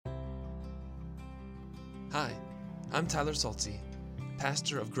Hi, I'm Tyler Salty,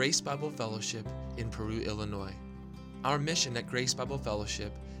 pastor of Grace Bible Fellowship in Peru, Illinois. Our mission at Grace Bible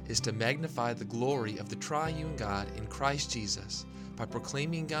Fellowship is to magnify the glory of the triune God in Christ Jesus by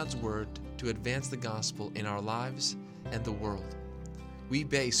proclaiming God's Word to advance the gospel in our lives and the world. We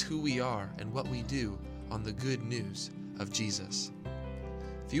base who we are and what we do on the good news of Jesus.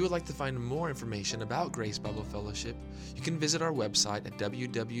 If you would like to find more information about Grace Bible Fellowship, you can visit our website at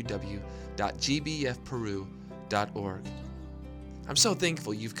www.gbfperu.org. I'm so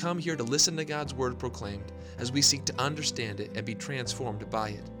thankful you've come here to listen to God's Word proclaimed as we seek to understand it and be transformed by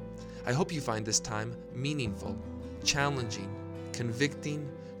it. I hope you find this time meaningful, challenging, convicting,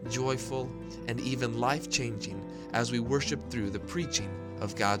 joyful, and even life-changing as we worship through the preaching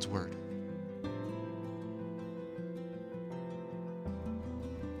of God's Word.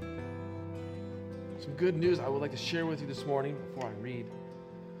 Some good news I would like to share with you this morning before I read.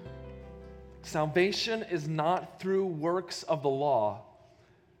 Salvation is not through works of the law,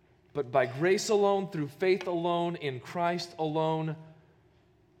 but by grace alone, through faith alone, in Christ alone,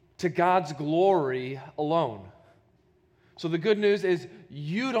 to God's glory alone. So the good news is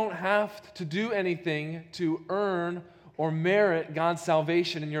you don't have to do anything to earn or merit God's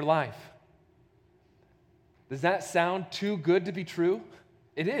salvation in your life. Does that sound too good to be true?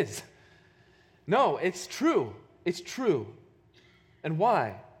 It is. No, it's true. It's true. And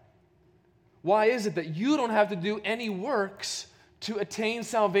why? Why is it that you don't have to do any works to attain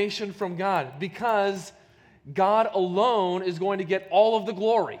salvation from God? Because God alone is going to get all of the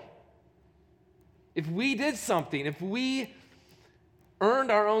glory. If we did something, if we earned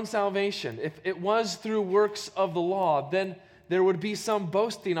our own salvation, if it was through works of the law, then there would be some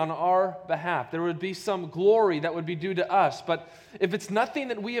boasting on our behalf. There would be some glory that would be due to us. But if it's nothing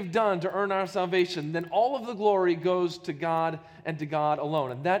that we have done to earn our salvation, then all of the glory goes to God and to God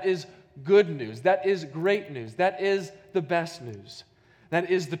alone. And that is good news. That is great news. That is the best news.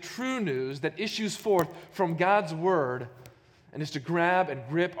 That is the true news that issues forth from God's Word and is to grab and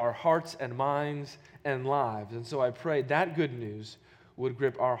grip our hearts and minds and lives. And so I pray that good news would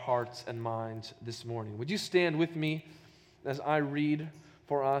grip our hearts and minds this morning. Would you stand with me as I read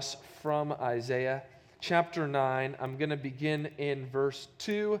for us from Isaiah chapter 9. I'm going to begin in verse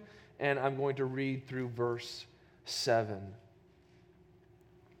 2, and I'm going to read through verse 7.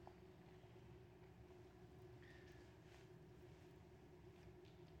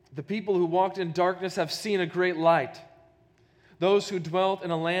 The people who walked in darkness have seen a great light. Those who dwelt in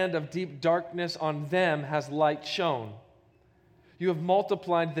a land of deep darkness, on them has light shone. You have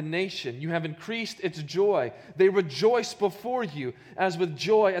multiplied the nation. You have increased its joy. They rejoice before you as with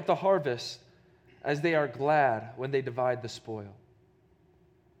joy at the harvest, as they are glad when they divide the spoil.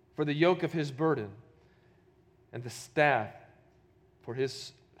 For the yoke of his burden and the staff for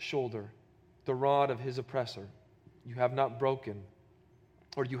his shoulder, the rod of his oppressor, you have not broken,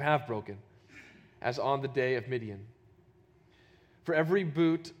 or you have broken, as on the day of Midian. For every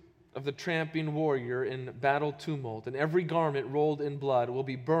boot of the tramping warrior in battle tumult, and every garment rolled in blood will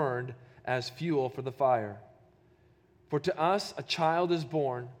be burned as fuel for the fire. For to us a child is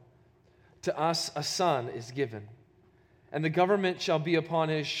born, to us a son is given, and the government shall be upon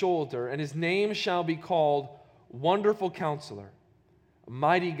his shoulder, and his name shall be called Wonderful Counselor,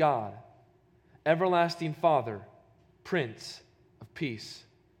 Mighty God, Everlasting Father, Prince of Peace.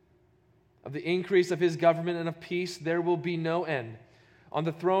 Of the increase of his government and of peace there will be no end, on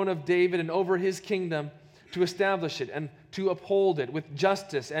the throne of David and over his kingdom, to establish it and to uphold it with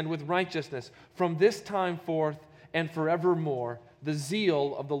justice and with righteousness from this time forth and forevermore. The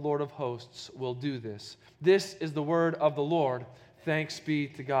zeal of the Lord of hosts will do this. This is the word of the Lord. Thanks be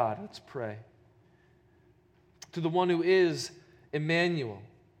to God. Let's pray. To the one who is Emmanuel,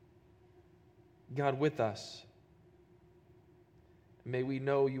 God with us, may we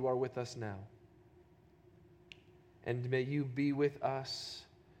know you are with us now. And may you be with us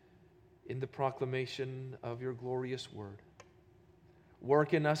in the proclamation of your glorious word.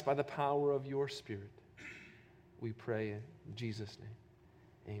 Work in us by the power of your Spirit. We pray in Jesus' name.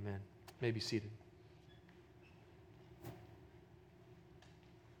 Amen. You may be seated.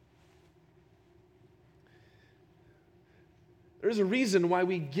 There's a reason why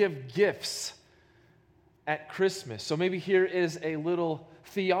we give gifts at Christmas. So maybe here is a little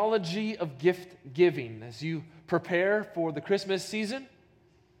theology of gift giving as you prepare for the Christmas season,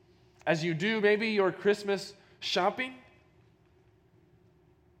 as you do maybe your Christmas shopping.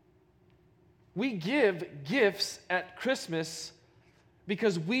 We give gifts at Christmas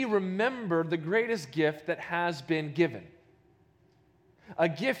because we remember the greatest gift that has been given. A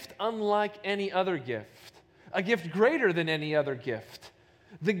gift unlike any other gift. A gift greater than any other gift.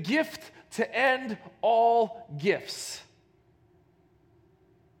 The gift to end all gifts.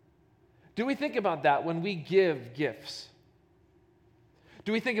 Do we think about that when we give gifts?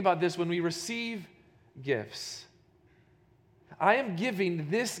 Do we think about this when we receive gifts? I am giving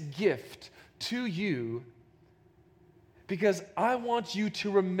this gift to you because I want you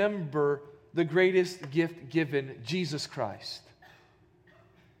to remember the greatest gift given, Jesus Christ.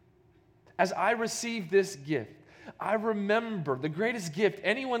 As I receive this gift, I remember the greatest gift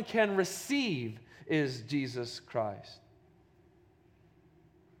anyone can receive is Jesus Christ.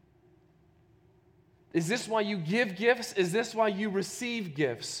 Is this why you give gifts? Is this why you receive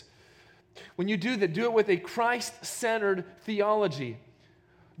gifts? When you do that, do it with a Christ-centered theology.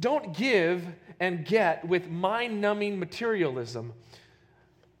 Don't give and get with mind-numbing materialism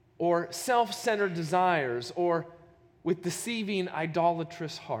or self-centered desires or with deceiving,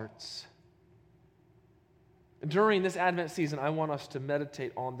 idolatrous hearts. During this Advent season, I want us to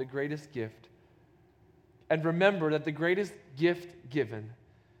meditate on the greatest gift and remember that the greatest gift given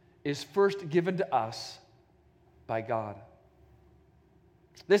is first given to us by God.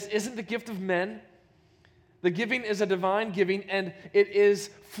 This isn't the gift of men. The giving is a divine giving, and it is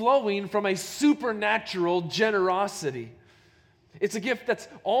flowing from a supernatural generosity. It's a gift that's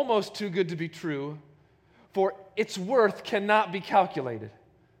almost too good to be true, for its worth cannot be calculated.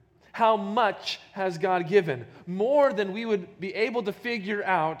 How much has God given? More than we would be able to figure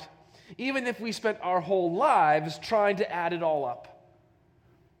out, even if we spent our whole lives trying to add it all up.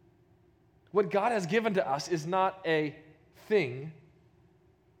 What God has given to us is not a thing,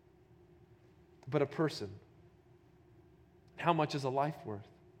 but a person. How much is a life worth?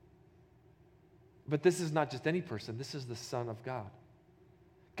 But this is not just any person, this is the Son of God.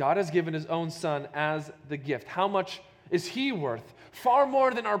 God has given his own Son as the gift. How much is he worth? Far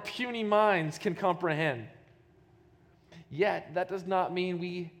more than our puny minds can comprehend. Yet, that does not mean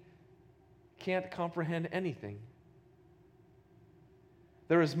we can't comprehend anything.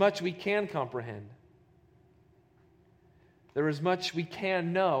 There is much we can comprehend. There is much we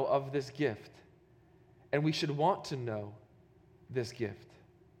can know of this gift, and we should want to know this gift.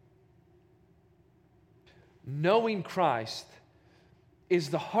 Knowing Christ is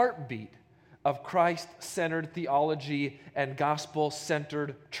the heartbeat of Christ-centered theology and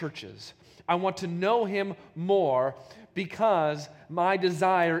gospel-centered churches. I want to know him more because my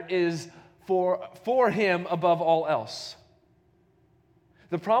desire is for him above all else.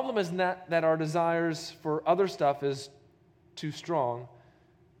 The problem is not that our desires for other stuff is too strong.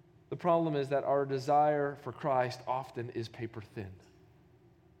 The problem is that our desire for Christ often is paper thin.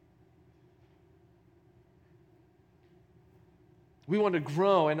 We want to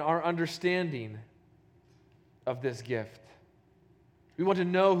grow in our understanding of this gift. We want to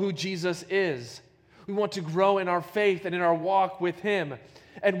know who Jesus is. We want to grow in our faith and in our walk with him.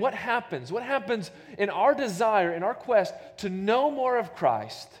 And what happens? What happens in our desire, in our quest to know more of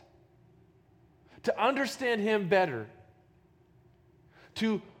Christ, to understand him better,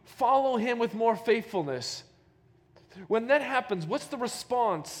 to follow him with more faithfulness? When that happens, what's the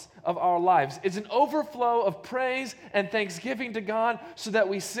response of our lives? It's an overflow of praise and thanksgiving to God, so that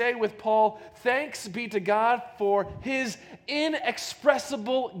we say with Paul, thanks be to God for his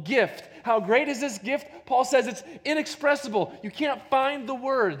inexpressible gift. How great is this gift? Paul says it's inexpressible. You can't find the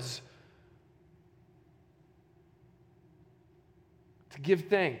words to give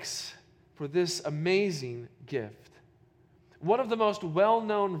thanks for this amazing gift. One of the most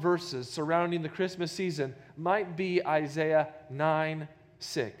well-known verses surrounding the Christmas season might be Isaiah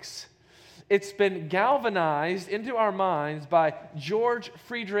 9:6. It's been galvanized into our minds by George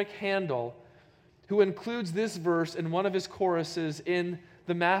Friedrich Handel, who includes this verse in one of his choruses in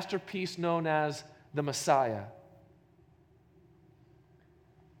the masterpiece known as The Messiah.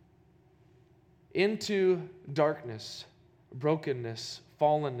 Into darkness, brokenness,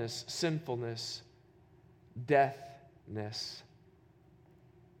 fallenness, sinfulness, deathness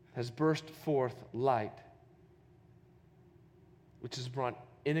has burst forth light, which has brought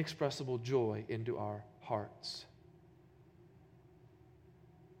inexpressible joy into our hearts.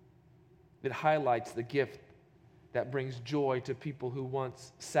 It highlights the gift that brings joy to people who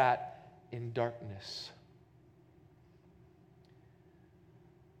once sat in darkness.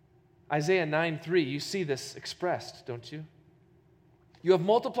 Isaiah 9:3, you see this expressed, don't you? You have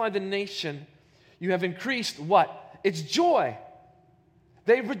multiplied the nation. You have increased what? Its joy.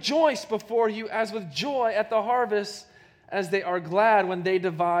 They rejoice before you as with joy at the harvest, as they are glad when they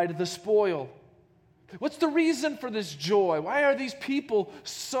divide the spoil. What's the reason for this joy? Why are these people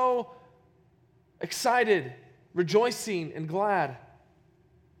so excited, rejoicing, and glad?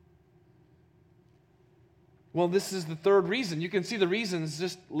 Well, this is the third reason. You can see the reasons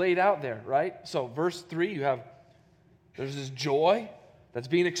just laid out there, right? So verse 3, there's this joy that's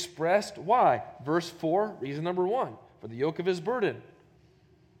being expressed. Why? Verse 4, reason number 1, for the yoke of his burden.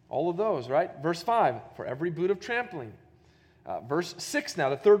 All of those, right? Verse 5, for every boot of trampling. Verse 6 now,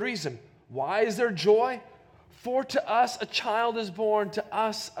 the third reason. Why is there joy? For to us a child is born, to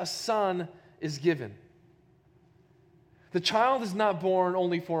us a son is given. The child is not born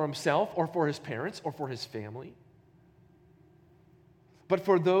only for himself or for his parents or for his family, but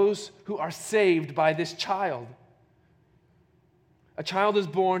for those who are saved by this child. A child is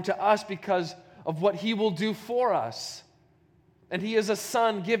born to us because of what he will do for us. And he is a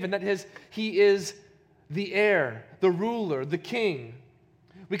son given, that is, he is the heir, the ruler, the king.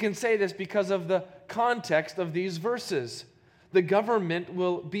 We can say this because of the context of these verses. The government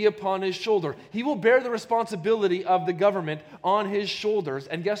will be upon his shoulder. He will bear the responsibility of the government on his shoulders.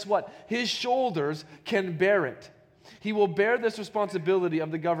 And guess what? His shoulders can bear it. He will bear this responsibility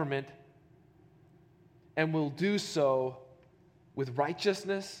of the government and will do so with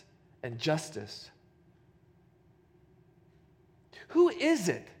righteousness and justice. Who is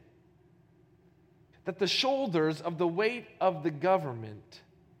it that the shoulders of the weight of the government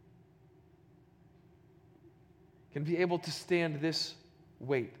can be able to stand this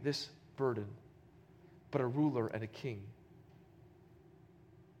weight, this burden, but a ruler and a king?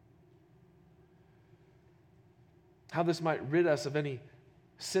 How this might rid us of any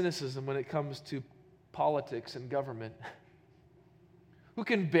cynicism when it comes to politics and government. Who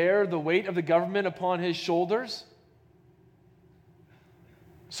can bear the weight of the government upon his shoulders?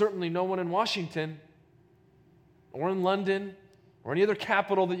 Certainly no one in Washington or in London or any other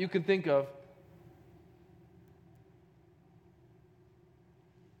capital that you can think of.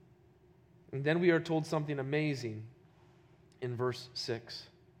 And then we are told something amazing in verse 6.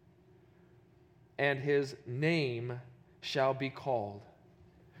 And his name shall be called.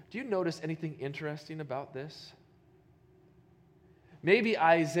 Do you notice anything interesting about this? Maybe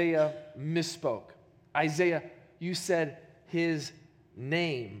Isaiah misspoke. Isaiah, you said his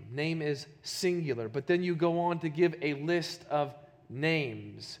name. Name is singular, but then you go on to give a list of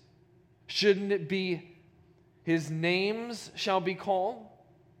names. Shouldn't it be his names shall be called?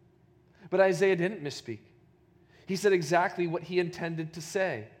 But Isaiah didn't misspeak. He said exactly what he intended to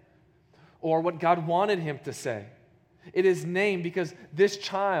say, or what God wanted him to say. It is named because this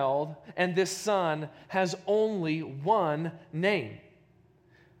child and this son has only one name.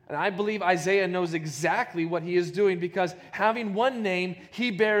 And I believe Isaiah knows exactly what he is doing, because having one name,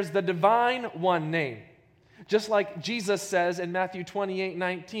 he bears the divine one name. Just like Jesus says in Matthew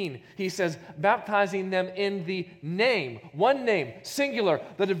 28:19, he says, baptizing them in the name, one name, singular,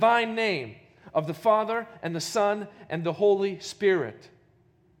 the divine name of the Father and the Son and the Holy Spirit.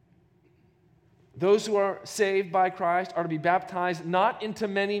 Those who are saved by Christ are to be baptized not into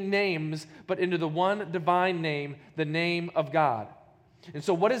many names, but into the one divine name, the name of God. And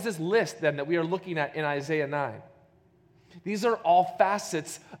so what is this list then that we are looking at in Isaiah 9? These are all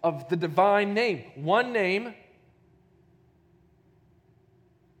facets of the divine name. One name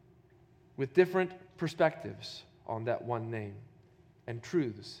with different perspectives on that one name, and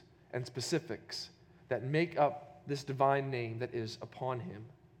truths and specifics that make up this divine name that is upon him.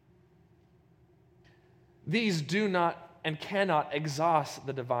 These do not and cannot exhaust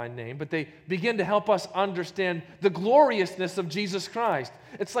the divine name, but they begin to help us understand the gloriousness of Jesus Christ.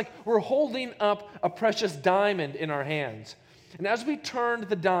 It's like we're holding up a precious diamond in our hands. And as we turn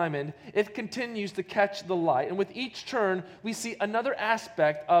the diamond, it continues to catch the light. And with each turn, we see another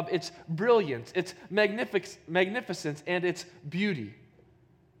aspect of its brilliance, its magnificence, and its beauty.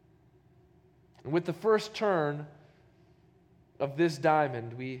 And with the first turn of this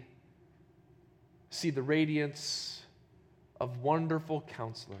diamond, we see the radiance of Wonderful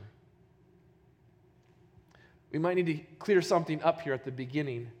Counselor. We might need to clear something up here at the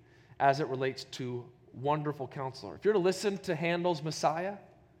beginning as it relates to Wonderful Counselor. If you're to listen to Handel's Messiah,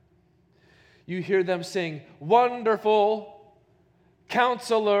 you hear them sing, Wonderful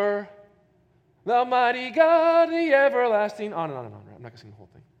Counselor, the mighty God, the everlasting, on and on and on. I'm not going to sing the whole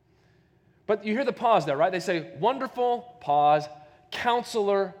thing. But you hear the pause there, right? They say, Wonderful, pause,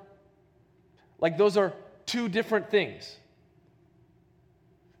 Counselor. Like those are two different things.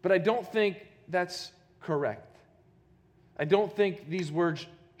 But I don't think that's correct. I don't think these words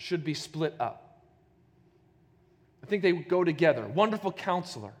should be split up. I think they go together. Wonderful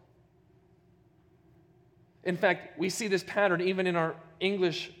Counselor. In fact, we see this pattern even in our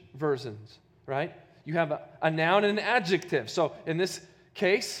English versions, right? You have a noun and an adjective. So in this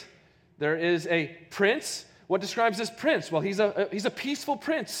case, there is a prince. What describes this prince? Well, he's a peaceful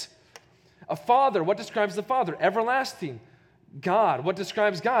prince. A Father, what describes the Father? Everlasting. God, what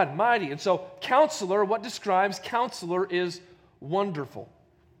describes God? Mighty. And so Counselor, what describes Counselor is wonderful.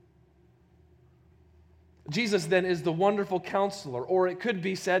 Jesus then is the wonderful Counselor, or it could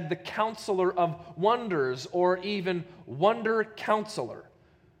be said the Counselor of wonders, or even Wonder Counselor.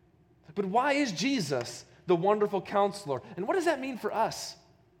 But why is Jesus the wonderful Counselor? And what does that mean for us?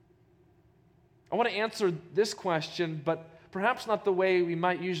 I want to answer this question, but perhaps not the way we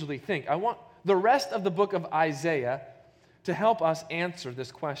might usually think. I want the rest of the book of Isaiah to help us answer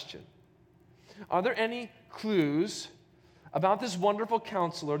this question. Are there any clues about this wonderful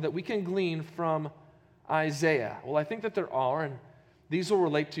Counselor that we can glean from Isaiah? Well, I think that there are, and these will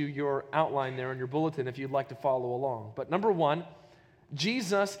relate to your outline there in your bulletin if you'd like to follow along. But number one,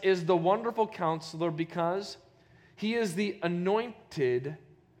 Jesus is the wonderful Counselor because he is anointed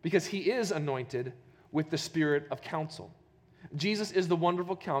with the Spirit of counsel. Jesus is the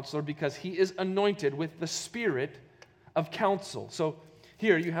wonderful Counselor because he is anointed with the Spirit of counsel. So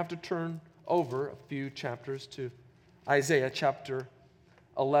here you have to turn over a few chapters to Isaiah chapter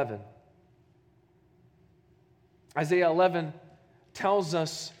 11. Isaiah 11 tells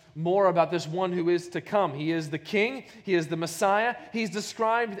us more about this one who is to come. He is the King. He is the Messiah. He's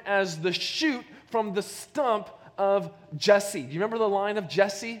described as the shoot from the stump of Jesse. Do you remember the line of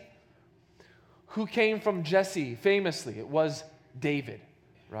Jesse? Who came from Jesse famously? It was David,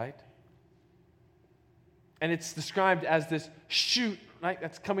 right? And it's described as this shoot, right,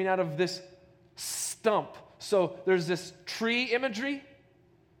 that's coming out of this stump. So there's this tree imagery.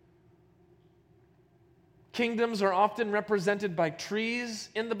 Kingdoms are often represented by trees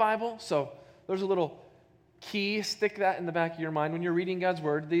in the Bible. So there's a little key. Stick that in the back of your mind when you're reading God's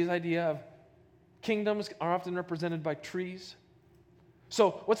Word. This idea of kingdoms are often represented by trees.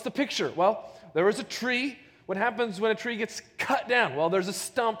 So what's the picture? Well, there is a tree. What happens when a tree gets cut down? Well, there's a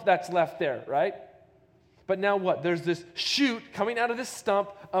stump that's left there, right? But now what? There's this shoot coming out of this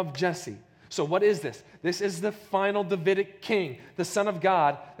stump of Jesse. So what is this? This is the final Davidic king, the Son of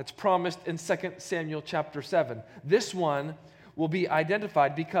God that's promised in 2 Samuel chapter 7. This one will be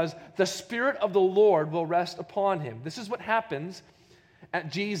identified because the Spirit of the Lord will rest upon him. This is what happens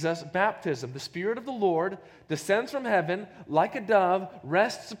at Jesus' baptism. The Spirit of the Lord descends from heaven like a dove,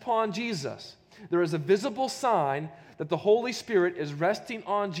 rests upon Jesus. There is a visible sign that the Holy Spirit is resting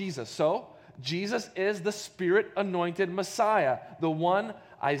on Jesus. So Jesus is the Spirit-anointed Messiah, the one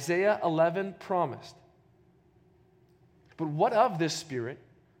Isaiah 11 promised. But what of this Spirit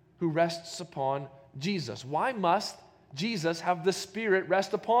who rests upon Jesus? Why must Jesus have the Spirit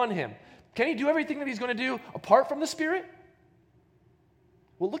rest upon him? Can he do everything that he's going to do apart from the Spirit?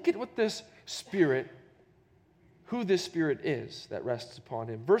 Well, look at what this Spirit, who this Spirit is that rests upon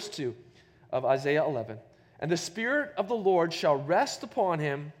him. Verse 2 of Isaiah 11. And the Spirit of the Lord shall rest upon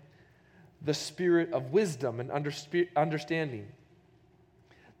him, the Spirit of wisdom and understanding,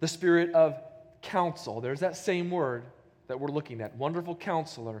 the Spirit of counsel. There's that same word that we're looking at. Wonderful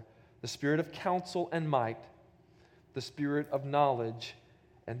Counselor, the Spirit of counsel and might, the Spirit of knowledge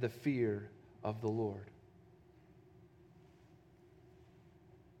and the fear of the Lord.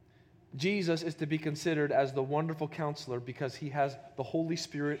 Jesus is to be considered as the wonderful Counselor because he has the Holy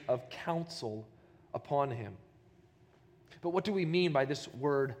Spirit of counsel upon him. But what do we mean by this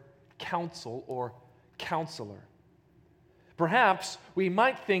word counsel or counselor? Perhaps we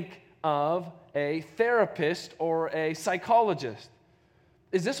might think of a therapist or a psychologist.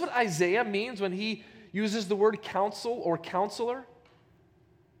 Is this what Isaiah means when he uses the word counsel or counselor?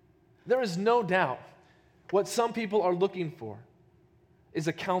 There is no doubt what some people are looking for is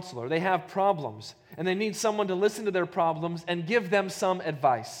a counselor. They have problems, and they need someone to listen to their problems and give them some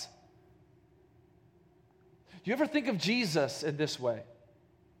advice. Do you ever think of Jesus in this way?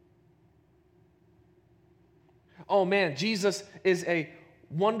 Oh man, Jesus is a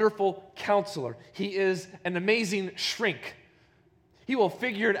wonderful counselor. He is an amazing shrink. He will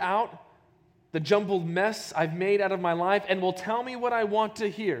figure it out, the jumbled mess I've made out of my life, and will tell me what I want to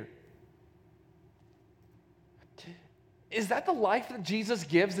hear. Is that the life that Jesus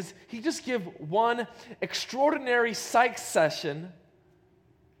gives? Does he just give one extraordinary psych session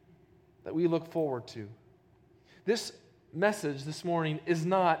that we look forward to? This message this morning is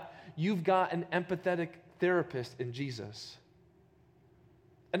not, you've got an empathetic therapist in Jesus.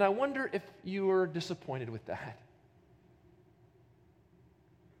 And I wonder if you are disappointed with that.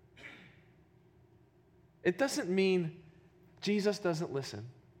 It doesn't mean Jesus doesn't listen.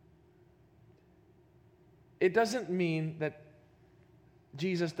 It doesn't mean that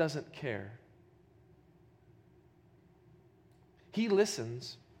Jesus doesn't care. He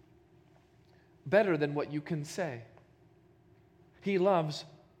listens better than what you can say. He loves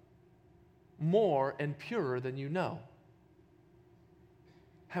more and purer than you know.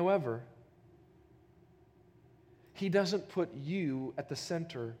 However, He doesn't put you at the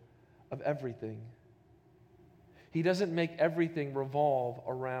center of everything. He doesn't make everything revolve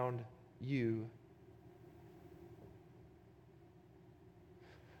around you.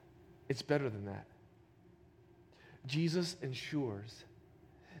 It's better than that. Jesus ensures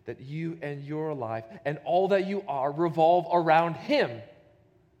that you and your life and all that you are revolve around Him.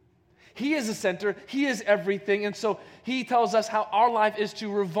 He is the center. He is everything. And so He tells us how our life is to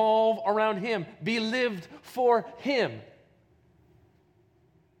revolve around Him, be lived for Him.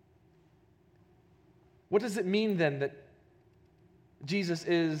 What does it mean then that Jesus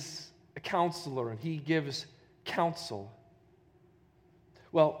is a counselor and He gives counsel?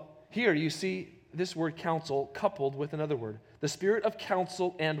 Well, here you see this word counsel coupled with another word, the spirit of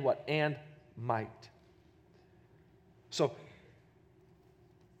counsel and what? And might. So,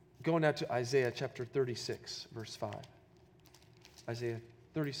 going now to Isaiah chapter 36, verse 5. Isaiah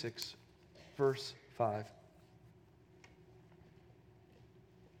 36, verse 5.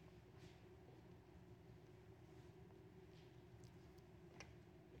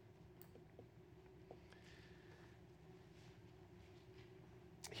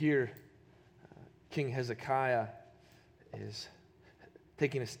 Here, King Hezekiah is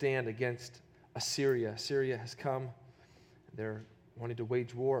taking a stand against Assyria. Assyria has come. They're wanting to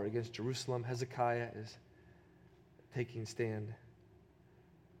wage war against Jerusalem. Hezekiah is taking stand.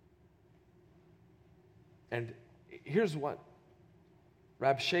 And here's what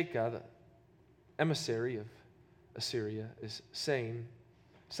Rabshakeh, the emissary of Assyria, is saying.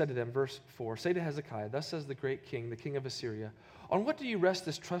 Said to them, verse 4, say to Hezekiah, thus says the great king, the king of Assyria, on what do you rest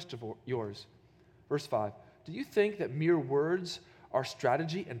this trust of yours? Verse 5, do you think that mere words are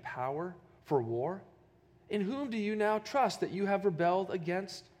strategy and power for war? In whom do you now trust that you have rebelled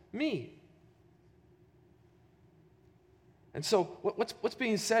against me? And so, what's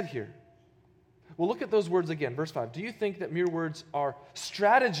being said here? Well, look at those words again. Verse 5, do you think that mere words are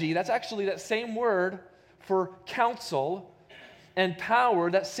strategy? That's actually that same word for counsel, and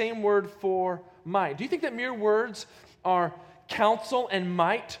power, that same word for might. Do you think that mere words are counsel and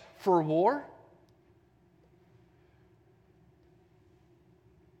might for war?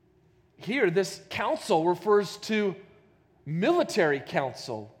 Here, this counsel refers to military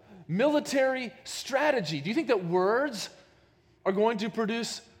counsel, military strategy. Do you think that words are going to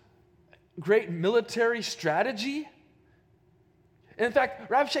produce great military strategy? And in fact,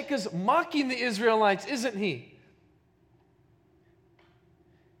 Rabshakeh is mocking the Israelites, isn't he?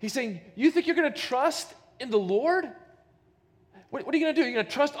 He's saying, you think you're going to trust in the Lord? What are you going to do? You're going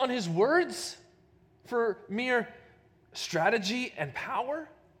to trust on His words for mere strategy and power?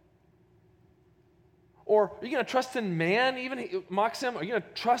 Or are you going to trust in man? Even he mocks him. Are you going to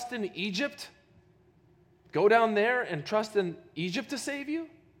trust in Egypt? Go down there and trust in Egypt to save you?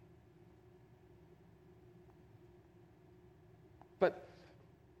 But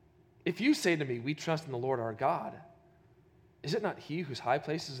if you say to me, we trust in the Lord our God, is it not He whose high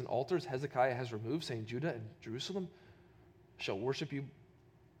places and altars Hezekiah has removed, saying, Judah and Jerusalem shall worship you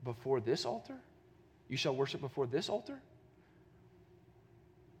before this altar? You shall worship before this altar?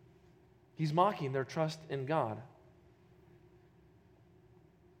 He's mocking their trust in God.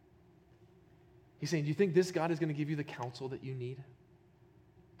 He's saying, do you think this God is going to give you the counsel that you need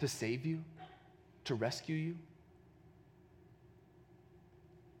to save you, to rescue you?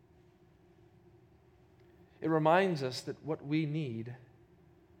 It reminds us that what we need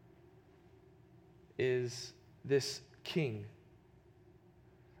is this king,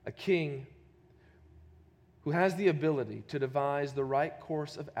 a king who has the ability to devise the right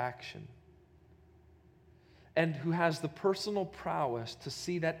course of action and who has the personal prowess to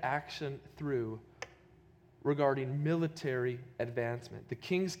see that action through regarding military advancement. The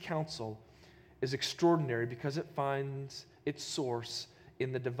king's counsel is extraordinary because it finds its source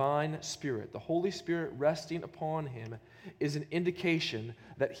in the divine Spirit. The Holy Spirit resting upon him is an indication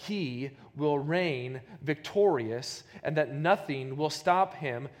that he will reign victorious and that nothing will stop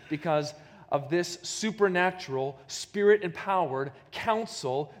him because of this supernatural, Spirit-empowered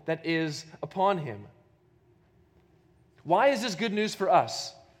counsel that is upon him. Why is this good news for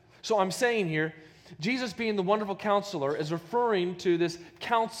us? So I'm saying here, Jesus being the wonderful counselor is referring to this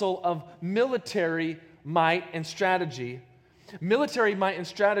counsel of military might and strategy. Military might and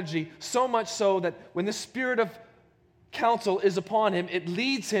strategy, so much so that when the spirit of counsel is upon him, it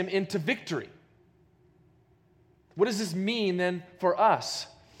leads him into victory. What does this mean then for us?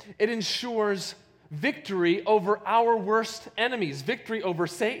 It ensures victory over our worst enemies, victory over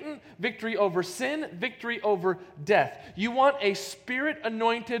Satan, victory over sin, victory over death. You want a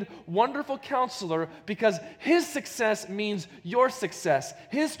Spirit-anointed, wonderful counselor because his success means your success.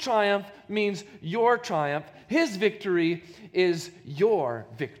 His triumph means your triumph. His victory is your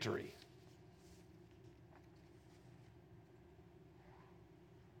victory.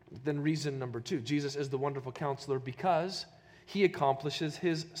 Then reason number 2, Jesus is the wonderful counselor because he accomplishes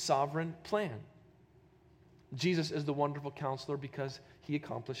his sovereign plan. Jesus is the wonderful counselor because he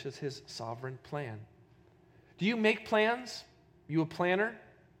accomplishes his sovereign plan. Do you make plans? Are you a planner?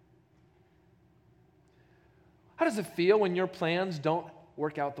 How does it feel when your plans don't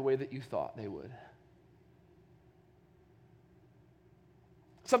work out the way that you thought they would?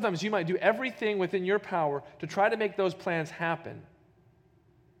 Sometimes you might do everything within your power to try to make those plans happen,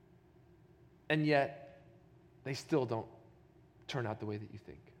 and yet they still don't turn out the way that you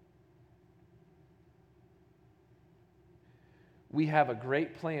think. We have a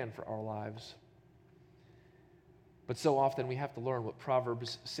great plan for our lives, but so often we have to learn what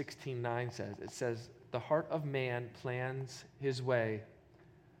Proverbs 16:9 says. It says, "The heart of man plans his way,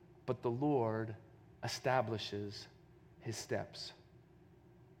 but the Lord establishes his steps."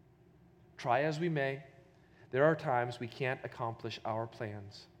 Try as we may, there are times we can't accomplish our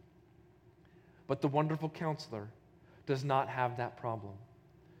plans. But the wonderful counselor does not have that problem,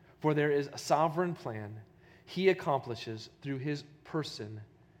 for there is a sovereign plan he accomplishes through his person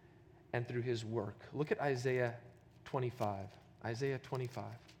and through his work. Look at Isaiah 25. Isaiah 25.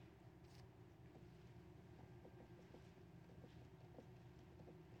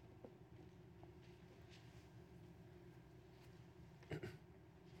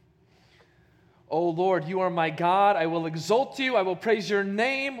 O Lord, you are my God. I will exalt you. I will praise your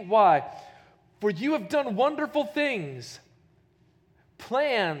name. Why? For you have done wonderful things.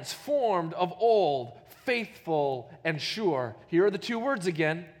 Plans formed of old, faithful and sure. Here are the two words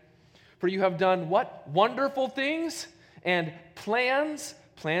again. For you have done what? Wonderful things. And plans.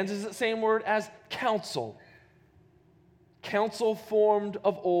 Plans is the same word as counsel. Counsel formed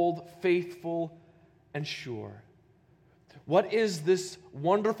of old, faithful and sure. What is this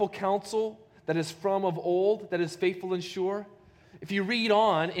wonderful counsel that is from of old, that is faithful and sure? If you read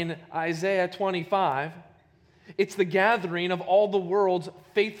on in Isaiah 25, it's the gathering of all the world's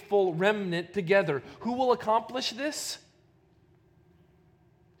faithful remnant together. Who will accomplish this?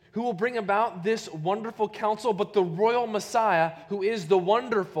 Who will bring about this wonderful counsel but the royal Messiah, who is the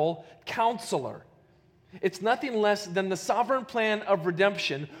wonderful counselor? It's nothing less than the sovereign plan of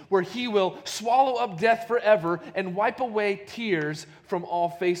redemption, where he will swallow up death forever and wipe away tears from all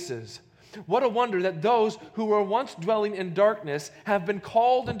faces. What a wonder that those who were once dwelling in darkness have been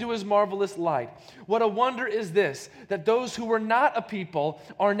called into his marvelous light. What a wonder is this, that those who were not a people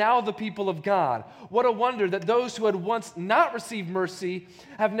are now the people of God. What a wonder that those who had once not received mercy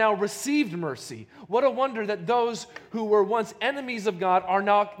have now received mercy. What a wonder that those who were once enemies of God are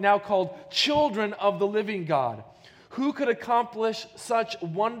now called children of the living God. Who could accomplish such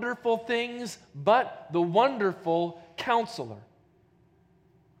wonderful things but the wonderful counselor?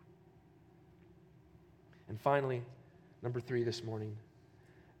 And finally, number 3 this morning,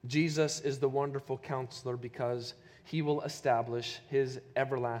 Jesus is the wonderful counselor because he will establish his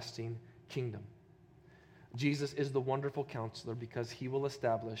everlasting kingdom. Jesus is the wonderful counselor because he will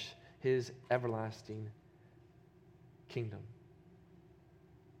establish his everlasting kingdom.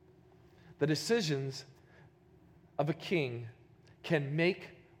 The decisions of a king can make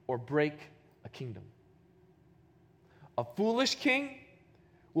or break a kingdom. A foolish king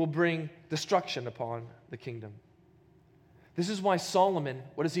will bring destruction upon the kingdom. This is why Solomon,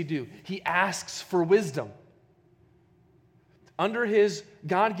 what does he do? He asks for wisdom. Under his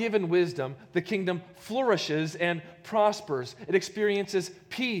God-given wisdom, the kingdom flourishes and prospers. It experiences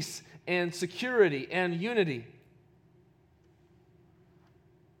peace and security and unity.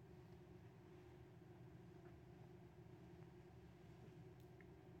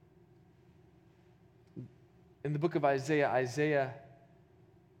 In the book of Isaiah, Isaiah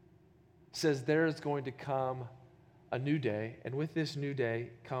says there is going to come a new day, and with this new day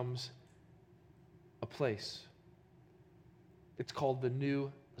comes a place. It's called the New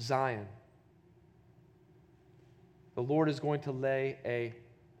Zion. The Lord is going to lay a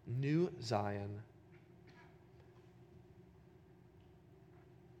new Zion.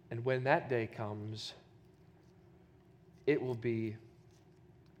 And when that day comes, it will be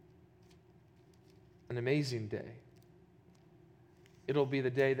an amazing day. It'll be the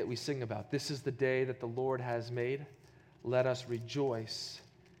day that we sing about. This is the day that the Lord has made. Let us rejoice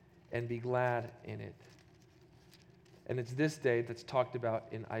and be glad in it. And it's this day that's talked about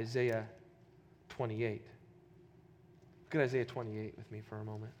in Isaiah 28. Look at Isaiah 28 with me for a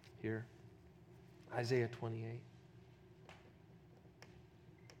moment here. Isaiah 28.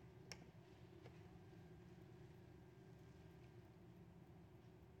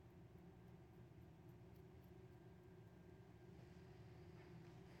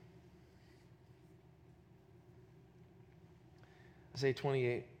 Isaiah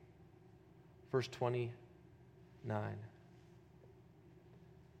 28, verse 29.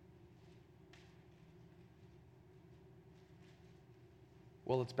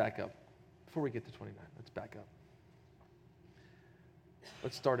 Well, let's back up. Before we get to 29, let's back up.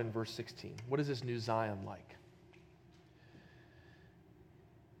 Let's start in verse 16. What is this new Zion like?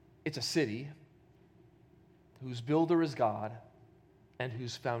 It's a city whose builder is God and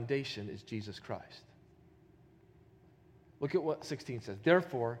whose foundation is Jesus Christ. Look at what 16 says.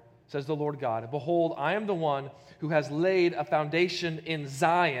 Therefore, says the Lord God, behold, I am the one who has laid a foundation in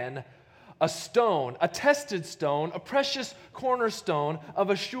Zion, a stone, a tested stone, a precious cornerstone of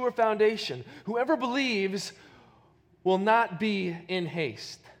a sure foundation. Whoever believes will not be in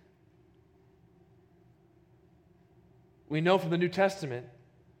haste. We know from the New Testament,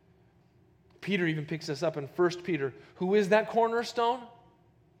 Peter even picks us up in 1 Peter. Who is that cornerstone?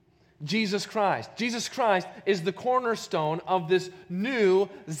 Jesus Christ. Jesus Christ is the cornerstone of this new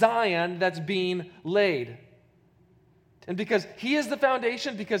Zion that's being laid. And because He is the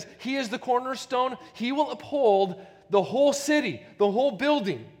foundation, because He is the cornerstone, He will uphold the whole city, the whole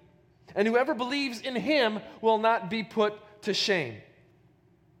building. And whoever believes in Him will not be put to shame.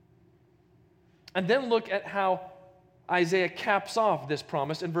 And then look at how Isaiah caps off this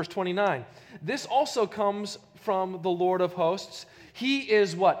promise in verse 29. This also comes from the Lord of hosts. He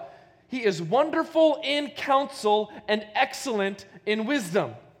is what? He is wonderful in counsel and excellent in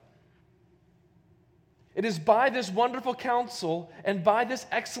wisdom. It is by this wonderful counsel and by this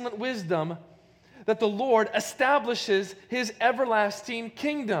excellent wisdom that the Lord establishes His everlasting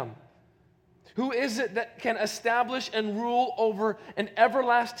kingdom. Who is it that can establish and rule over an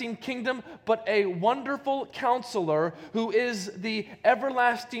everlasting kingdom but a wonderful counselor who is the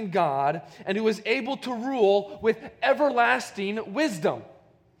everlasting God and who is able to rule with everlasting wisdom?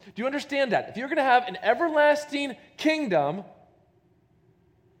 Do you understand that? If you're going to have an everlasting kingdom,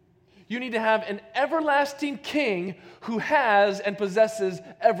 you need to have an everlasting king who has and possesses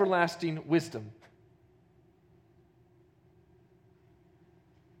everlasting wisdom.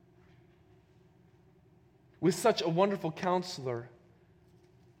 With such a wonderful counselor,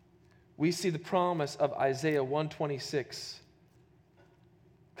 we see the promise of Isaiah 126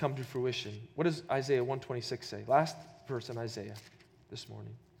 come to fruition. What does Isaiah 126 say? Last verse in Isaiah this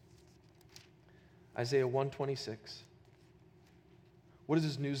morning. Isaiah 126. What is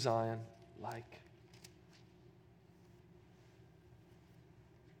this new Zion like?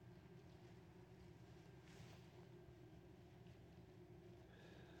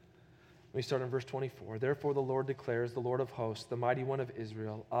 Let me start in verse 24. Therefore the Lord declares, the Lord of hosts, the mighty one of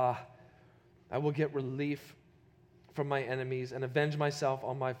Israel, I will get relief from my enemies and avenge myself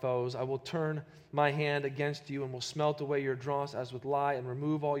on my foes. I will turn my hand against you and will smelt away your dross as with lye and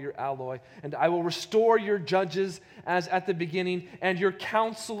remove all your alloy. And I will restore your judges as at the beginning and your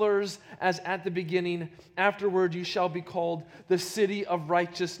counselors as at the beginning. Afterward you shall be called the city of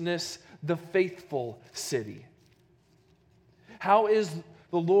righteousness, the faithful city. How is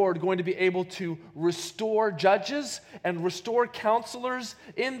the Lord going to be able to restore judges and restore counselors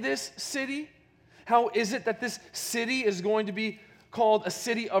in this city? How is it that this city is going to be called a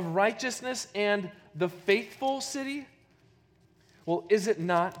city of righteousness and the faithful city? Well, is it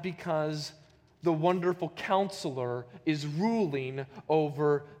not because the wonderful counselor is ruling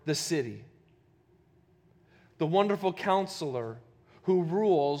over the city? The wonderful counselor who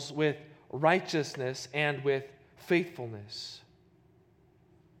rules with righteousness and with faithfulness.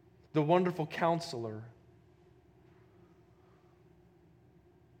 The wonderful counselor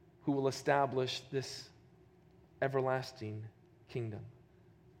who will establish this everlasting kingdom.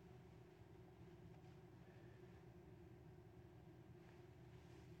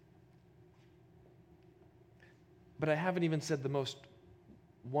 But I haven't even said the most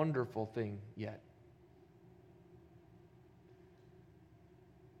wonderful thing yet.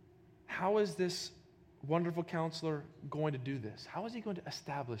 How is this wonderful counselor going to do this? How is he going to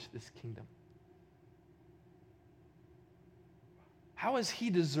establish this kingdom? How is he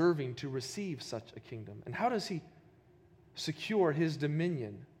deserving to receive such a kingdom? And how does he secure his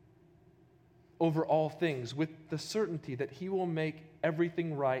dominion over all things with the certainty that he will make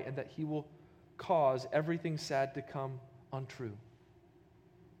everything right and that he will cause everything sad to come untrue?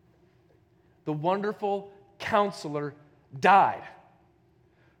 The wonderful counselor died.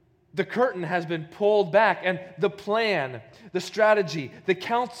 The curtain has been pulled back, and the plan, the strategy, the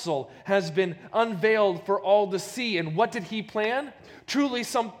counsel has been unveiled for all to see. And what did he plan? Truly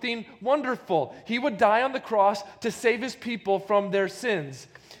something wonderful. He would die on the cross to save his people from their sins.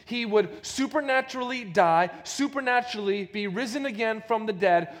 He would supernaturally die, supernaturally be risen again from the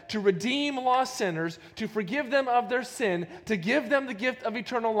dead to redeem lost sinners, to forgive them of their sin, to give them the gift of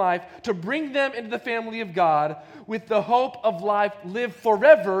eternal life, to bring them into the family of God with the hope of life lived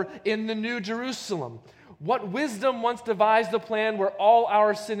forever in the New Jerusalem. What wisdom once devised the plan where all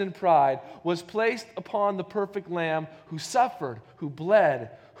our sin and pride was placed upon the perfect Lamb who suffered, who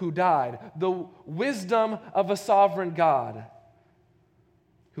bled, who died. The wisdom of a sovereign God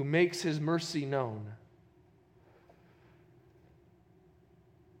who makes his mercy known.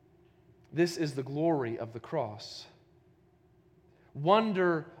 This is the glory of the cross.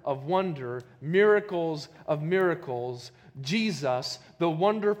 Wonder of wonder, miracles of miracles, Jesus, the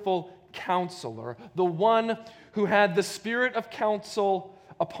wonderful Counselor, the one who had the spirit of counsel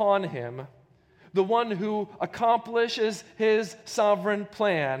upon him, the one who accomplishes his sovereign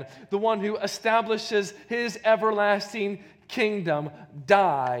plan, the one who establishes his everlasting kingdom,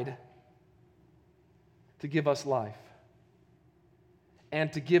 died to give us life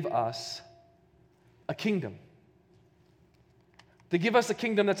and to give us a kingdom. To give us a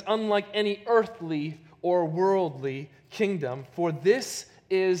kingdom that's unlike any earthly or worldly kingdom, for this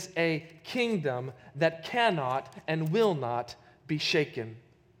is a kingdom that cannot and will not be shaken.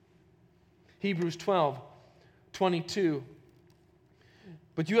 Hebrews 12:22.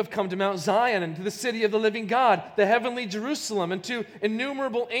 But you have come to Mount Zion and to the city of the living God, the heavenly Jerusalem, and to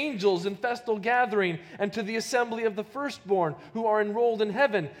innumerable angels in festal gathering, and to the assembly of the firstborn who are enrolled in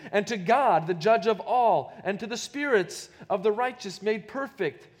heaven, and to God, the judge of all, and to the spirits of the righteous made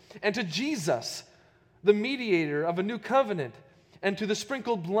perfect, and to Jesus, the mediator of a new covenant, and to the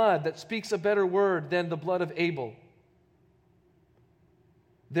sprinkled blood that speaks a better word than the blood of Abel.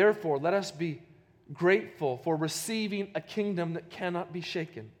 Therefore, let us be grateful for receiving a kingdom that cannot be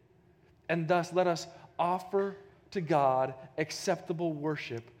shaken, and thus let us offer to God acceptable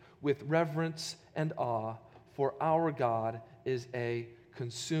worship with reverence and awe, for our God is a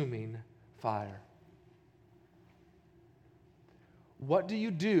consuming fire. What do you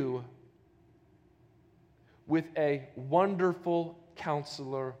do with a wonderful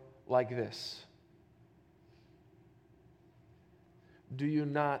counselor like this? Do you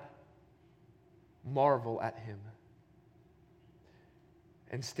not marvel at him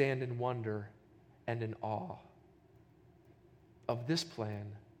and stand in wonder and in awe of this plan,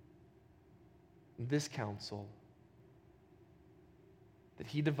 this counsel that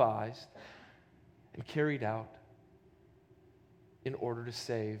he devised and carried out in order to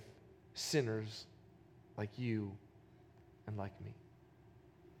save sinners like you and like me?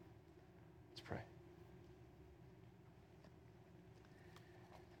 Let's pray.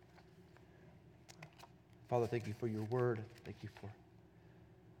 Father, thank you for your word. Thank you for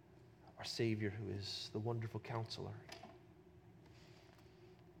our Savior, who is the wonderful Counselor.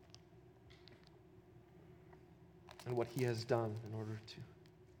 And what he has done in order to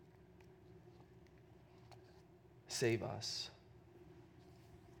save us.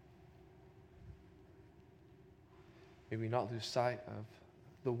 May we not lose sight of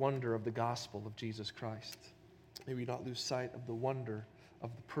the wonder of the gospel of Jesus Christ. May we not lose sight of the wonder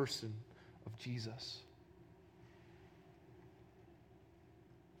of the person of Jesus.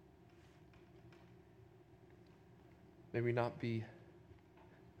 May we not be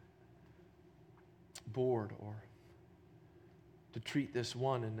bored or to treat this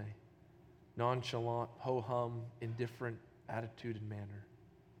one in a nonchalant, ho-hum, indifferent attitude and manner,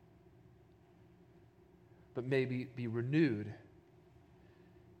 but maybe be renewed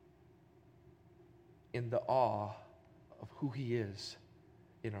in the awe of who he is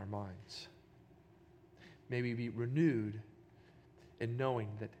in our minds. May we be renewed in knowing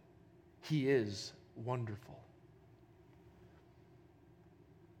that he is wonderful.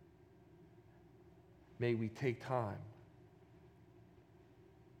 May we take time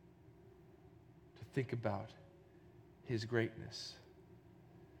to think about his greatness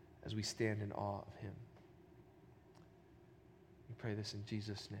as we stand in awe of him. We pray this in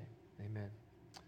Jesus' name. Amen.